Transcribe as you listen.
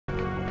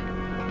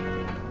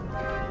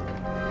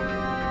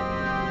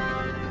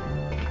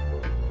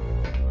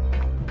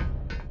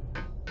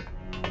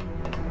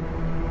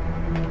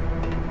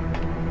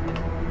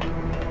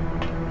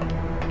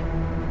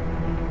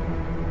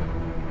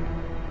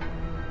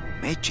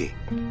Meche.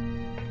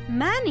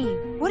 Manny,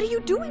 what are you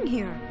doing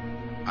here?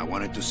 I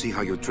wanted to see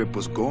how your trip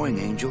was going,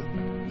 Angel.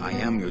 I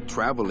am your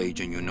travel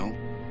agent, you know.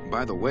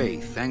 By the way,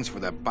 thanks for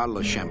that bottle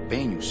of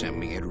champagne you sent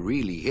me. It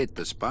really hit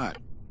the spot.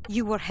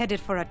 You were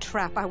headed for a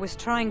trap. I was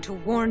trying to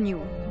warn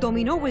you.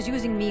 Domino was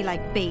using me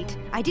like bait.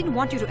 I didn't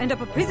want you to end up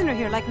a prisoner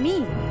here like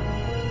me.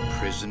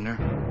 Prisoner?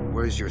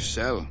 Where's your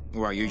cell?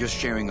 Or are you just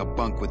sharing a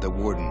bunk with the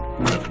warden?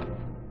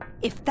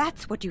 If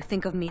that's what you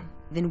think of me,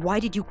 then why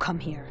did you come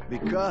here?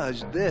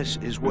 Because this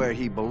is where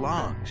he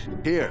belongs.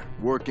 Here,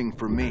 working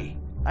for me.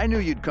 I knew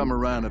you'd come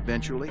around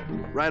eventually.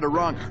 Right or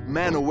wrong,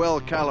 Manuel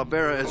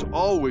Calavera is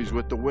always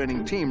with the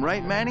winning team,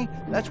 right, Manny?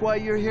 That's why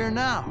you're here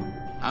now.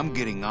 I'm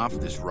getting off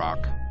this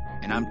rock,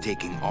 and I'm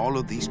taking all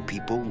of these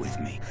people with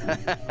me.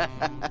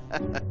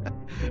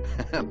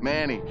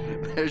 Manny,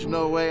 there's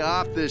no way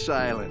off this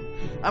island.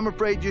 I'm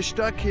afraid you're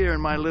stuck here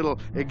in my little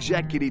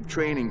executive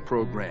training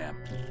program.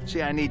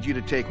 See, I need you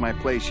to take my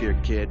place here,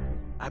 kid.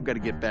 I've got to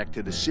get back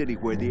to the city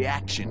where the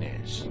action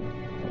is.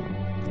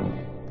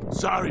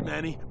 Sorry,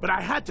 Manny, but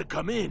I had to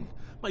come in.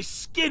 My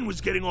skin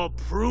was getting all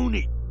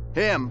pruny.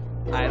 Him,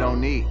 I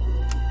don't need.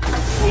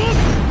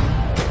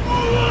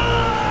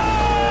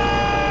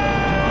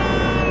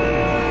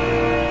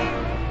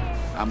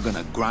 I'm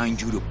gonna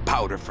grind you to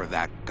powder for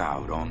that,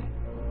 cabrón.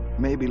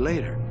 Maybe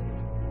later.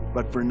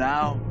 But for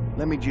now,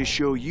 let me just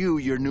show you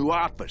your new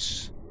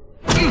office.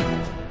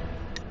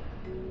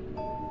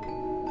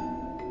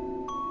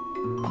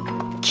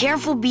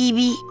 Careful,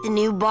 BB. The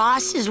new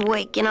boss is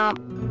waking up.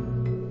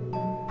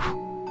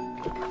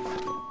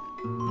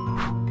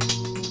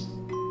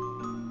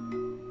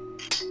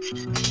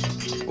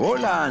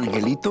 Hola,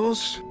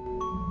 angelitos.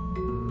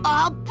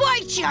 I'll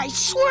bite you, I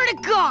swear to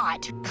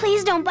God!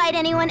 Please don't bite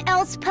anyone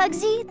else,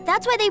 Pugsy.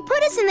 That's why they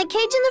put us in the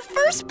cage in the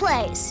first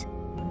place.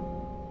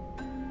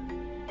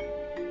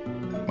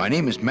 My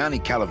name is Manny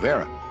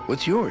Calavera.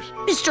 What's yours?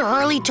 Mr.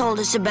 Hurley told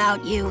us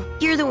about you.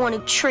 You're the one who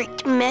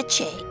tricked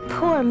Meche.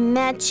 Poor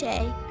Meche.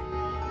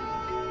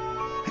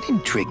 I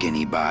didn't trick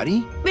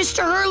anybody.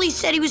 Mr. Hurley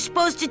said he was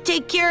supposed to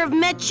take care of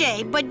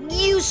Meche, but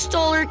you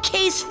stole her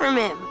case from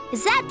him.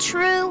 Is that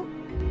true?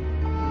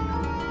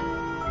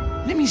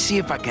 Let me see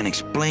if I can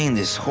explain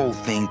this whole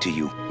thing to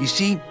you. You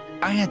see,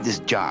 I had this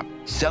job,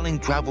 selling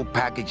travel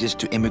packages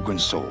to immigrant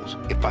souls.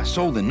 If I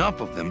sold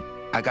enough of them,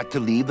 I got to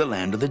leave the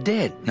land of the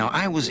dead. Now,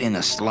 I was in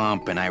a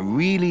slump, and I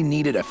really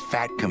needed a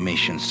fat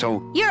commission,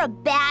 so... You're a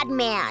bad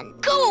man.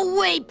 Go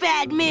away,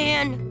 bad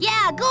man!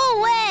 Yeah, go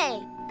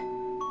away!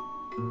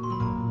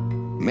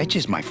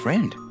 Meche's my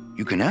friend.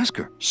 You can ask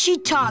her. She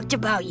talked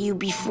about you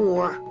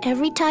before.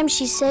 Every time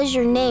she says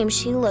your name,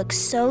 she looks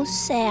so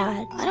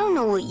sad. I don't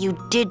know what you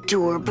did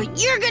to her,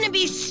 but you're gonna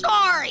be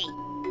sorry!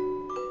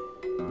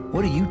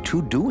 What are you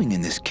two doing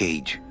in this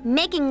cage?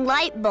 Making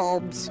light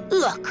bulbs.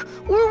 Look,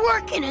 we're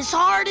working as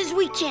hard as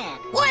we can.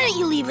 Why don't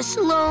you leave us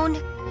alone?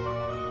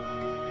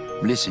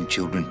 Listen,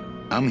 children,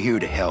 I'm here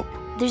to help.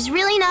 There's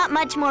really not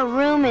much more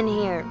room in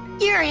here.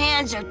 Your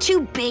hands are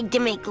too big to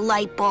make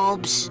light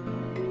bulbs.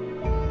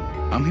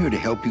 I'm here to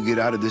help you get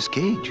out of this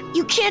cage.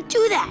 You can't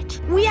do that.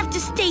 We have to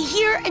stay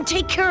here and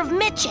take care of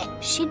Meche.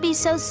 She'd be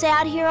so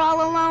sad here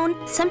all alone.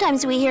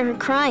 Sometimes we hear her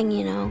crying,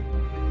 you know.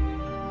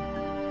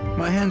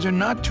 My hands are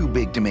not too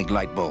big to make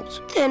light bulbs.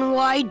 Then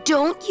why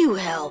don't you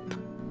help?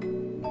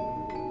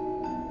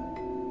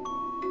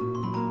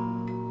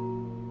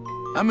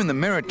 I'm in the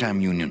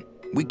Maritime Union.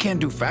 We can't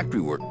do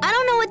factory work. I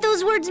don't know what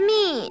those words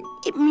mean.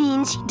 It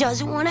means he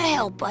doesn't want to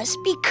help us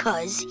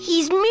because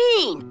he's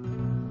mean.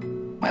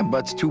 My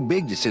butt's too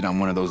big to sit on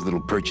one of those little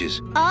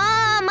perches.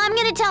 I'm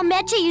gonna tell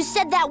Meche you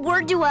said that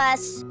word to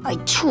us. I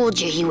told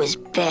you he was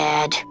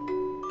bad.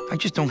 I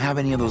just don't have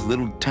any of those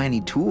little tiny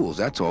tools,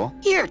 that's all.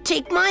 Here,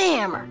 take my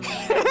hammer.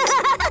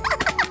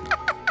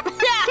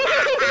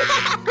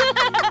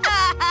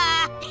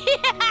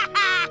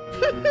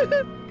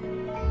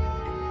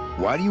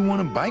 Why do you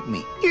want to bite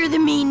me? You're the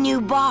mean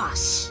new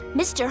boss.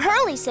 Mr.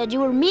 Hurley said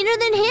you were meaner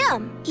than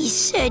him. He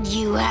said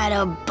you had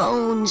a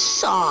bone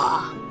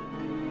saw.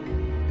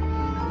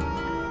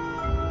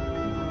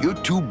 You're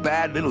two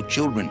bad little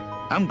children.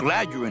 I'm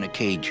glad you're in a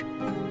cage.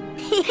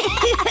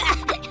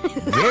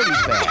 Very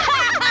bad.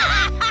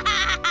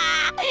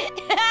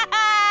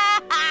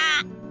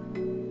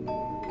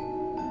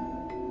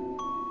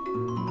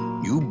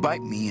 You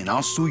bite me and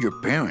I'll sue your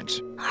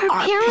parents.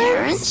 Our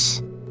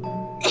parents?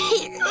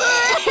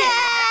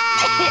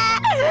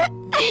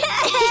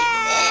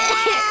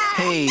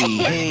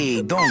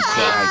 Hey, don't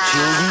cry,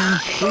 children.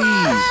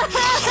 Please,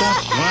 stop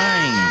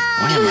crying.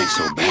 Why am I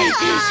so bad at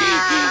this?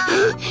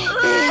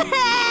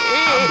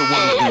 I'm the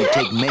one who's gonna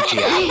take Meche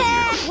out of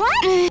here.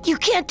 What? You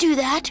can't do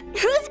that.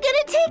 Who's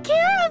gonna take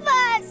care of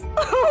us?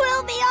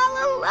 We'll be all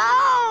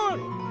alone.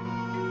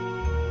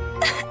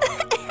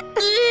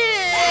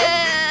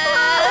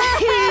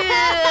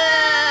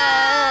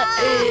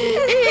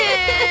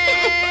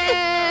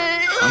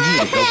 I'm here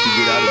to help you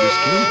get out of this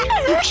cage.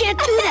 You can't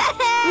do that.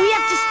 We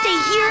have to stay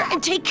here and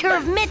take care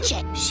of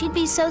Meche. She'd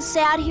be so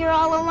sad here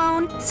all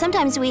alone.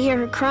 Sometimes we hear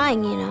her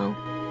crying, you know.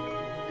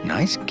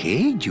 nice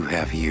cage you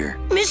have here.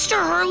 Mr.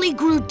 Hurley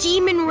grew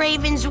demon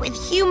ravens with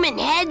human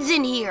heads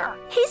in here.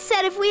 He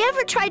said if we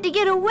ever tried to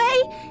get away,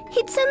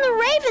 he'd send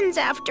the ravens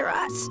after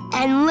us.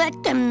 And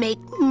let them make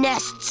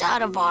nests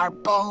out of our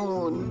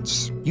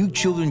bones. You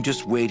children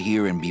just wait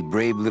here and be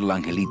brave little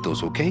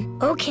angelitos, okay?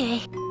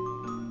 Okay.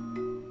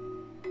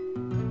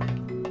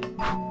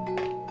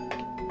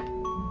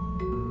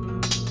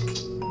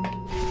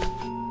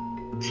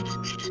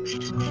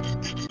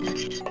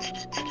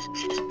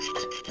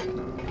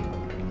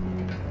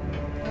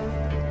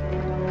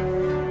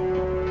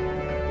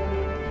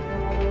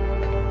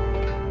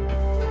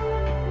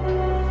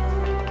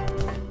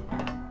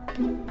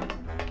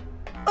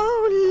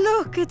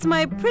 Look, it's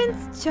my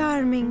Prince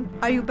Charming.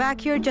 Are you back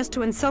here just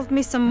to insult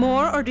me some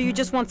more, or do you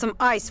just want some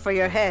ice for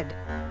your head?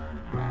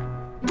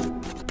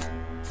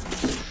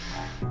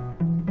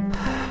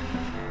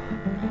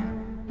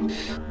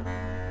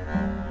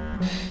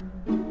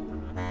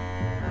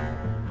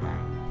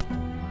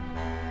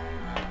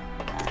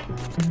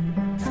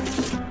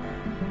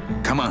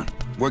 Come on,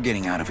 we're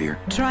getting out of here.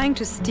 Trying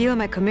to steal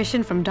my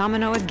commission from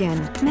Domino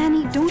again.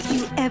 Manny, don't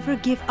you ever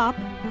give up?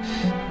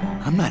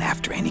 I'm not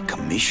after any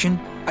commission.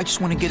 I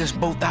just want to get us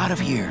both out of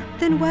here.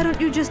 Then why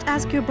don't you just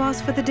ask your boss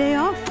for the day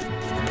off?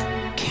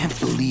 Can't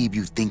believe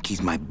you think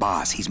he's my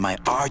boss. He's my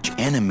arch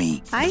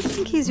enemy. I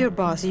think he's your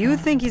boss. You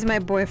think he's my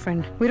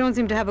boyfriend. We don't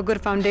seem to have a good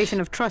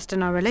foundation of trust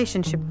in our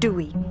relationship, do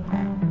we?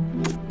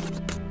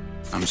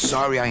 I'm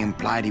sorry I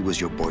implied he was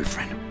your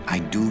boyfriend. I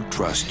do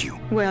trust you.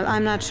 Well,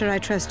 I'm not sure I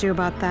trust you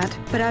about that.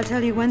 But I'll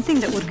tell you one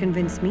thing that would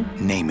convince me.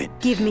 Name it.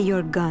 Give me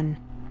your gun.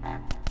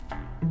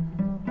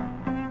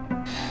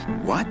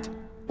 What?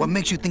 What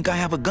makes you think I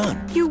have a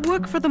gun? You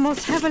work for the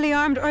most heavily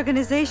armed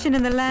organization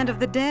in the land of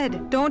the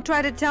dead. Don't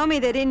try to tell me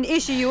they didn't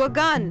issue you a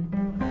gun.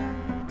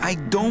 I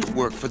don't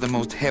work for the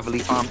most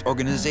heavily armed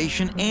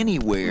organization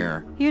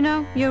anywhere. You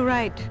know, you're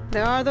right.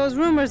 There are those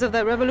rumors of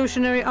that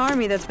revolutionary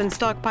army that's been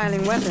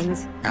stockpiling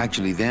weapons.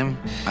 Actually, them,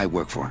 I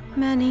work for.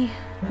 Manny,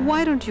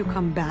 why don't you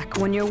come back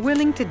when you're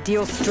willing to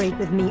deal straight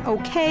with me,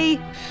 okay?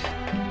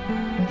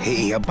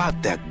 Hey,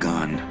 about that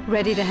gun.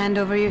 Ready to hand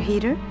over your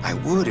heater? I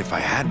would if I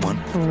had one.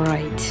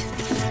 Right.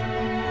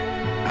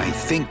 I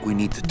think we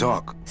need to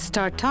talk.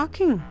 Start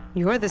talking.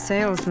 You're the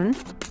salesman.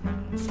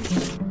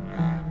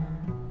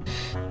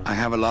 I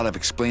have a lot of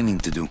explaining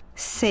to do.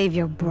 Save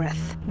your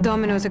breath.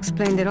 Domino's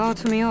explained it all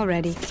to me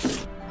already.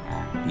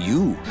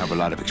 You have a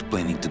lot of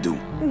explaining to do.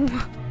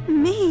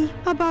 Me?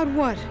 About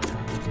what?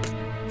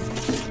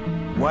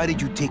 Why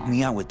did you take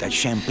me out with that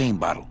champagne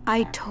bottle?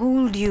 I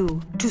told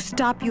you to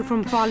stop you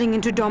from falling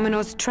into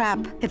Domino's trap.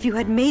 If you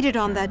had made it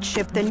on that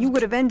ship, then you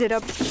would have ended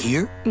up...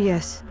 Here?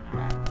 Yes.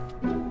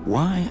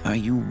 Why are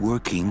you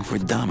working for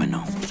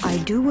Domino? I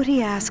do what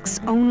he asks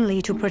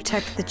only to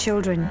protect the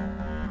children.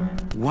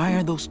 Why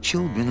are those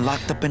children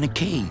locked up in a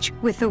cage?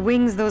 With the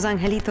wings those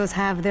angelitos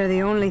have, they're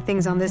the only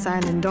things on this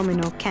island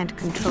Domino can't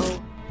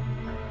control.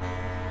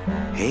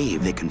 Hey,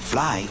 if they can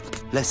fly,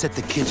 let's set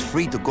the kids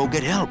free to go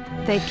get help.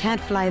 They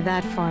can't fly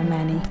that far,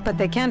 Manny. But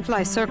they can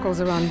fly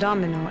circles around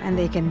Domino, and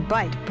they can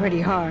bite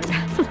pretty hard.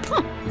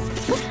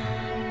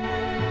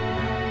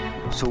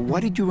 So why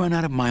did you run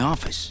out of my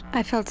office?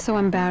 I felt so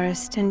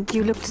embarrassed, and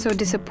you looked so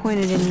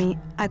disappointed in me.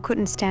 I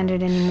couldn't stand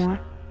it anymore.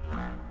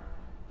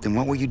 Then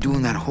what were you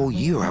doing that whole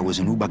year I was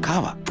in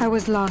Ubacava? I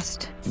was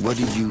lost. What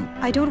did you...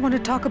 I don't want to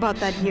talk about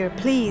that year,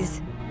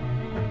 please.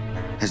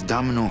 Has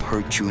Domino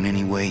hurt you in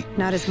any way?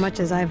 Not as much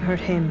as I've hurt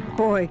him.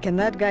 Boy, can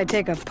that guy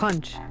take a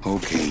punch.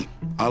 Okay,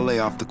 I'll lay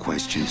off the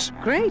questions.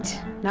 Great.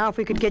 Now if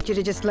we could get you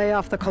to just lay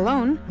off the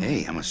cologne.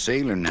 Hey, I'm a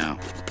sailor now.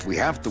 We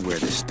have to wear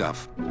this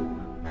stuff.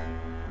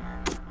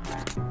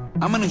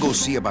 I'm gonna go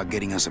see about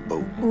getting us a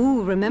boat.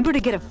 Ooh, remember to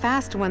get a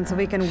fast one so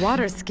we can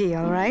water ski,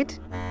 all right?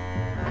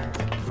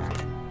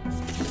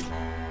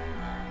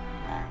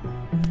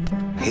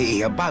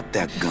 Hey, about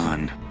that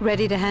gun.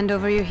 Ready to hand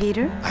over your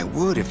heater? I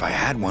would if I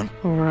had one.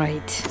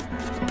 Right.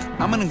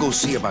 I'm gonna go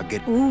see about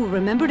getting... Ooh,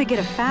 remember to get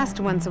a fast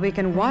one so we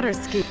can water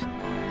ski.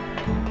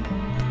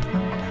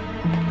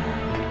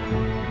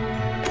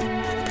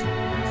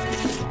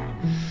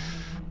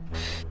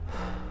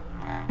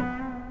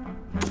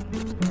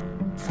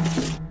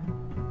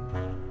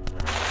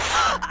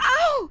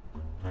 Ow!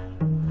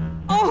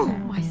 Oh,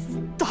 my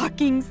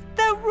stockings!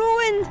 They're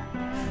ruined!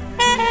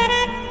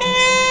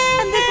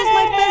 And this was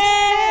my best pair!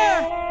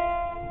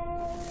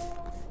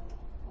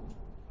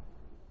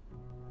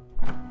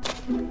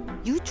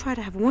 You try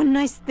to have one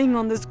nice thing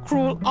on this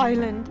cruel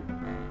island.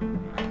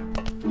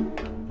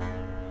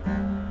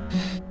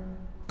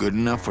 Good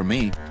enough for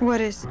me.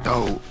 What is?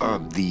 Oh,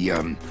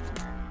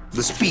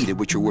 the speed at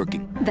which you're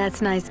working.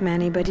 That's nice,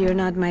 Manny, but you're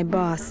not my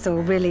boss, so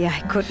really I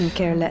couldn't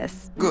care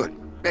less. Good.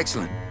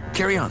 Excellent.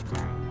 Carry on.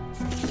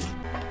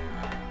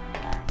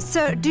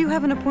 Sir, do you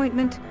have an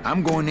appointment?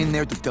 I'm going in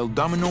there to tell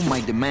Domino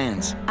my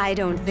demands. I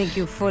don't think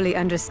you fully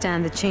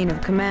understand the chain of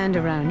command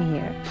around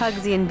here.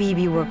 Pugsy and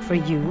BB work for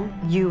you.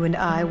 You and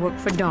I work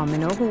for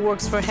Domino, who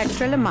works for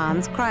Hector Le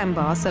Mans, crime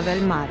boss of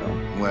El Maro.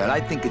 Well, I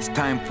think it's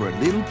time for a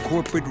little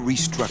corporate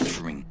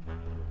restructuring.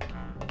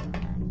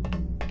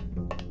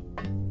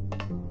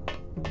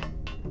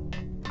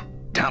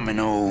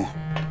 Domino.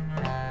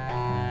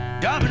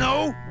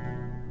 Domino!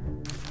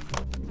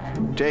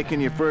 Taking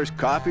your first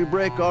coffee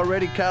break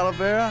already,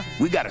 Calavera?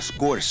 We got a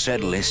score to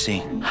settle,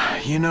 Issy.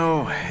 You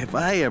know, if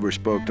I ever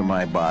spoke to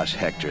my boss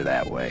Hector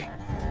that way...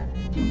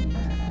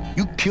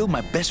 You killed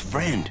my best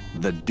friend.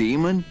 The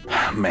demon?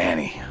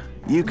 Manny,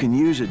 you can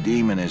use a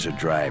demon as a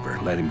driver.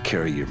 Let him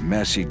carry your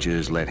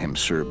messages, let him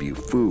serve you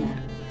food.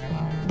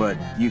 But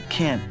you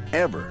can't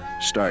ever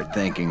start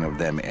thinking of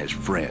them as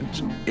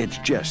friends. It's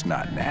just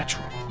not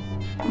natural.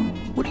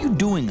 What are you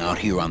doing out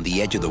here on the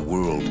edge of the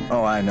world?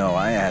 Oh, I know.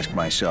 I ask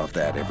myself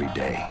that every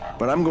day.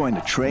 But I'm going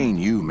to train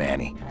you,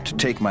 Manny, to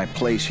take my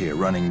place here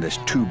running this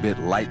 2-bit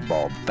light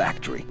bulb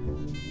factory.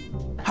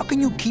 How can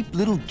you keep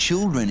little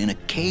children in a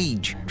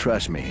cage?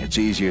 Trust me, it's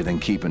easier than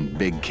keeping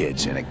big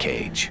kids in a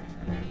cage.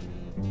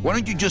 Why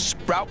don't you just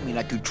sprout me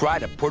like you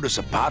tried at Puerto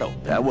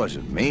Zapato? That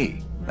wasn't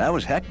me. That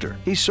was Hector.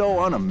 He's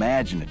so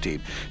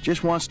unimaginative.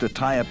 Just wants to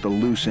tie up the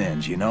loose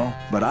ends, you know?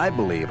 But I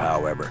believe,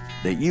 however,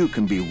 that you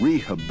can be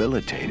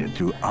rehabilitated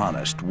through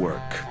honest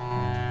work.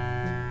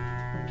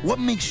 What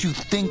makes you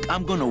think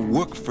I'm gonna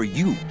work for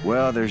you?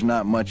 Well, there's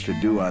not much to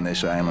do on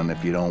this island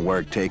if you don't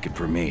work, take it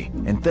from me.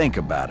 And think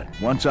about it.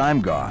 Once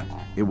I'm gone,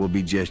 it will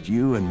be just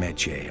you and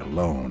Meche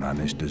alone on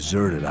this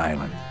deserted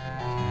island.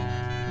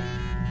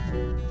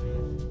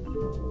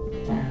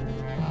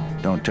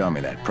 Don't tell me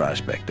that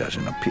prospect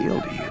doesn't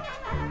appeal to you.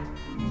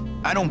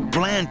 I don't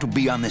plan to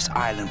be on this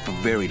island for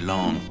very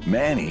long.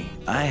 Manny,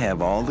 I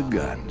have all the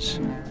guns.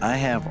 I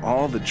have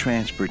all the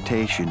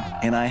transportation,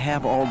 and I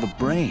have all the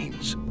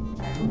brains.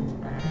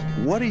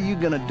 What are you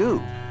gonna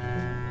do?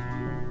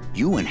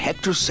 You and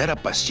Hector set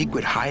up a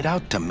secret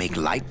hideout to make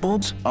light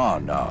bulbs? Oh,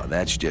 no,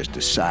 that's just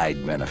a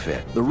side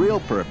benefit. The real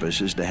purpose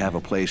is to have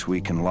a place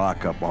we can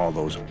lock up all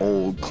those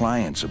old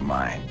clients of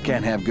mine.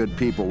 Can't have good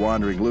people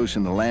wandering loose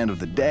in the land of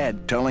the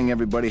dead, telling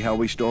everybody how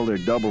we stole their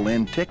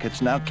double-in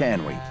tickets, now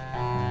can we?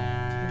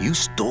 You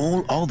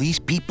stole all these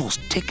people's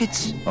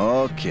tickets?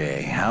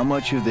 Okay, how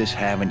much of this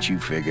haven't you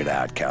figured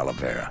out,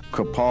 Calavera?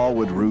 Capal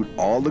would route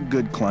all the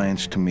good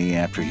clients to me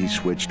after he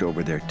switched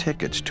over their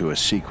tickets to a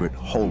secret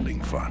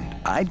holding fund.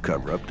 I'd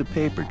cover up the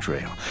paper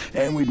trail,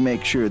 and we'd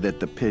make sure that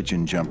the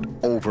pigeon jumped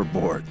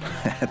overboard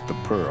at the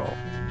Pearl.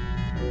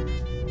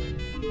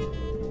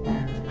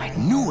 I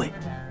knew it!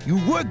 You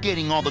were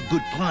getting all the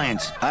good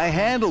clients. I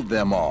handled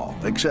them all,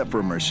 except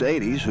for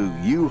Mercedes, who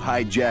you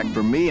hijacked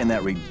from me in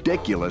that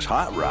ridiculous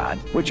hot rod,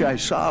 which I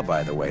saw,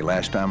 by the way,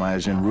 last time I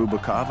was in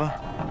Rubalcava.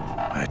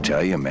 I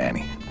tell you,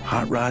 Manny,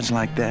 hot rods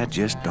like that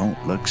just don't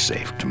look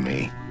safe to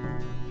me.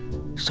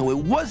 So it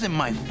wasn't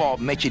my fault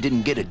Meche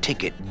didn't get a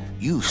ticket.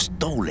 You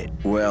stole it.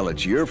 Well,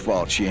 it's your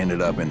fault she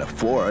ended up in the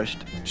forest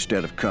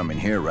instead of coming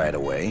here right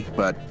away,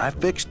 but I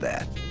fixed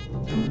that.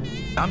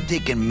 I'm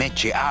taking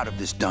Meche out of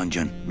this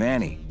dungeon.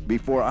 Manny,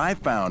 before I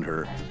found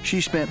her,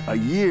 she spent a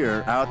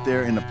year out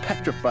there in the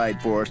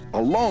petrified forest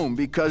alone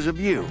because of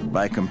you.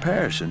 By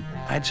comparison,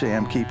 I'd say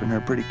I'm keeping her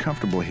pretty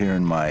comfortable here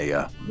in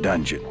my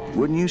dungeon.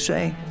 Wouldn't you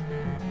say?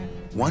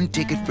 One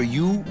ticket for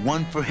you,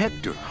 one for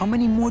Hector. How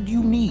many more do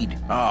you need?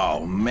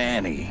 Oh,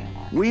 Manny.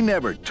 We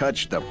never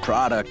touch the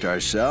product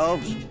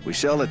ourselves. We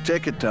sell a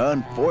ticket to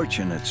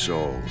unfortunate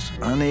souls,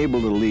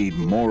 unable to lead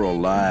moral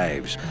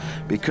lives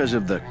because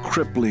of the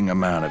crippling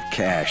amount of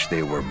cash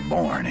they were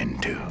born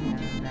into.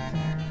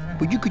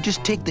 But you could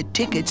just take the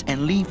tickets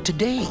and leave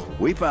today.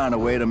 We found a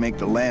way to make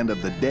the land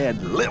of the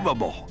dead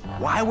livable.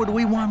 Why would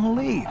we want to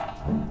leave?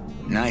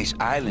 Nice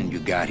island you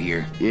got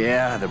here.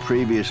 Yeah, the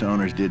previous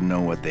owners didn't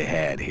know what they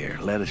had here.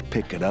 Let us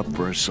pick it up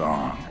for a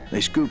song.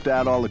 They scooped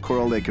out all the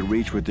coral they could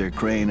reach with their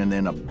crane and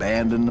then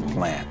abandoned the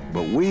plant.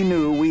 But we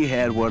knew we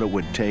had what it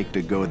would take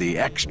to go the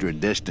extra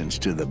distance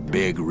to the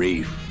big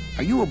reef.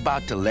 Are you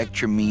about to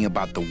lecture me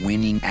about the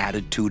winning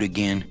attitude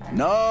again?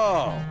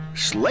 No!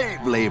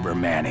 Slave labor,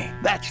 Manny.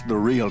 That's the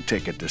real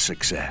ticket to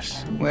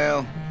success.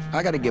 Well,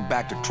 I gotta get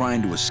back to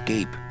trying to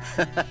escape.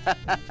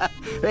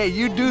 Hey,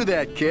 you do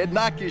that, kid.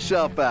 Knock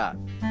yourself out.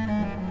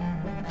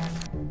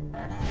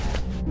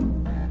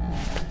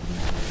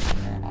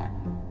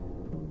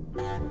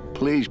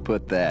 Please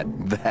put that.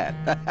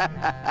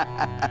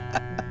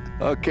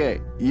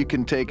 Okay, you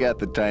can take out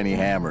the tiny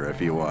hammer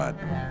if you want.